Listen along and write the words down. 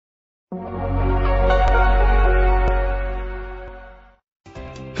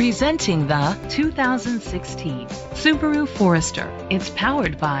Presenting the 2016 Subaru Forester. It's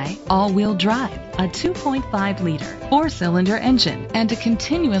powered by all-wheel drive, a 2.5-liter four-cylinder engine, and a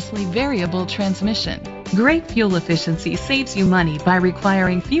continuously variable transmission. Great fuel efficiency saves you money by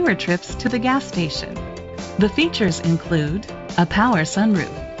requiring fewer trips to the gas station. The features include a power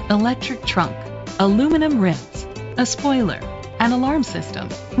sunroof, electric trunk, aluminum rims, a spoiler, an alarm system,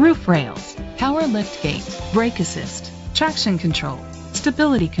 roof rails, power liftgate, brake assist, traction control,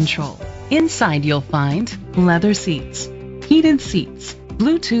 stability control. Inside you'll find leather seats, heated seats,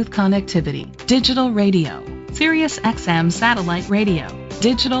 Bluetooth connectivity, digital radio, Sirius XM satellite radio,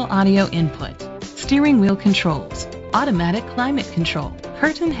 digital audio input, steering wheel controls, automatic climate control,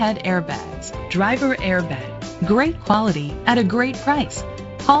 curtain head airbags, driver airbag. Great quality at a great price.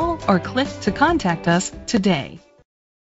 Call or click to contact us today.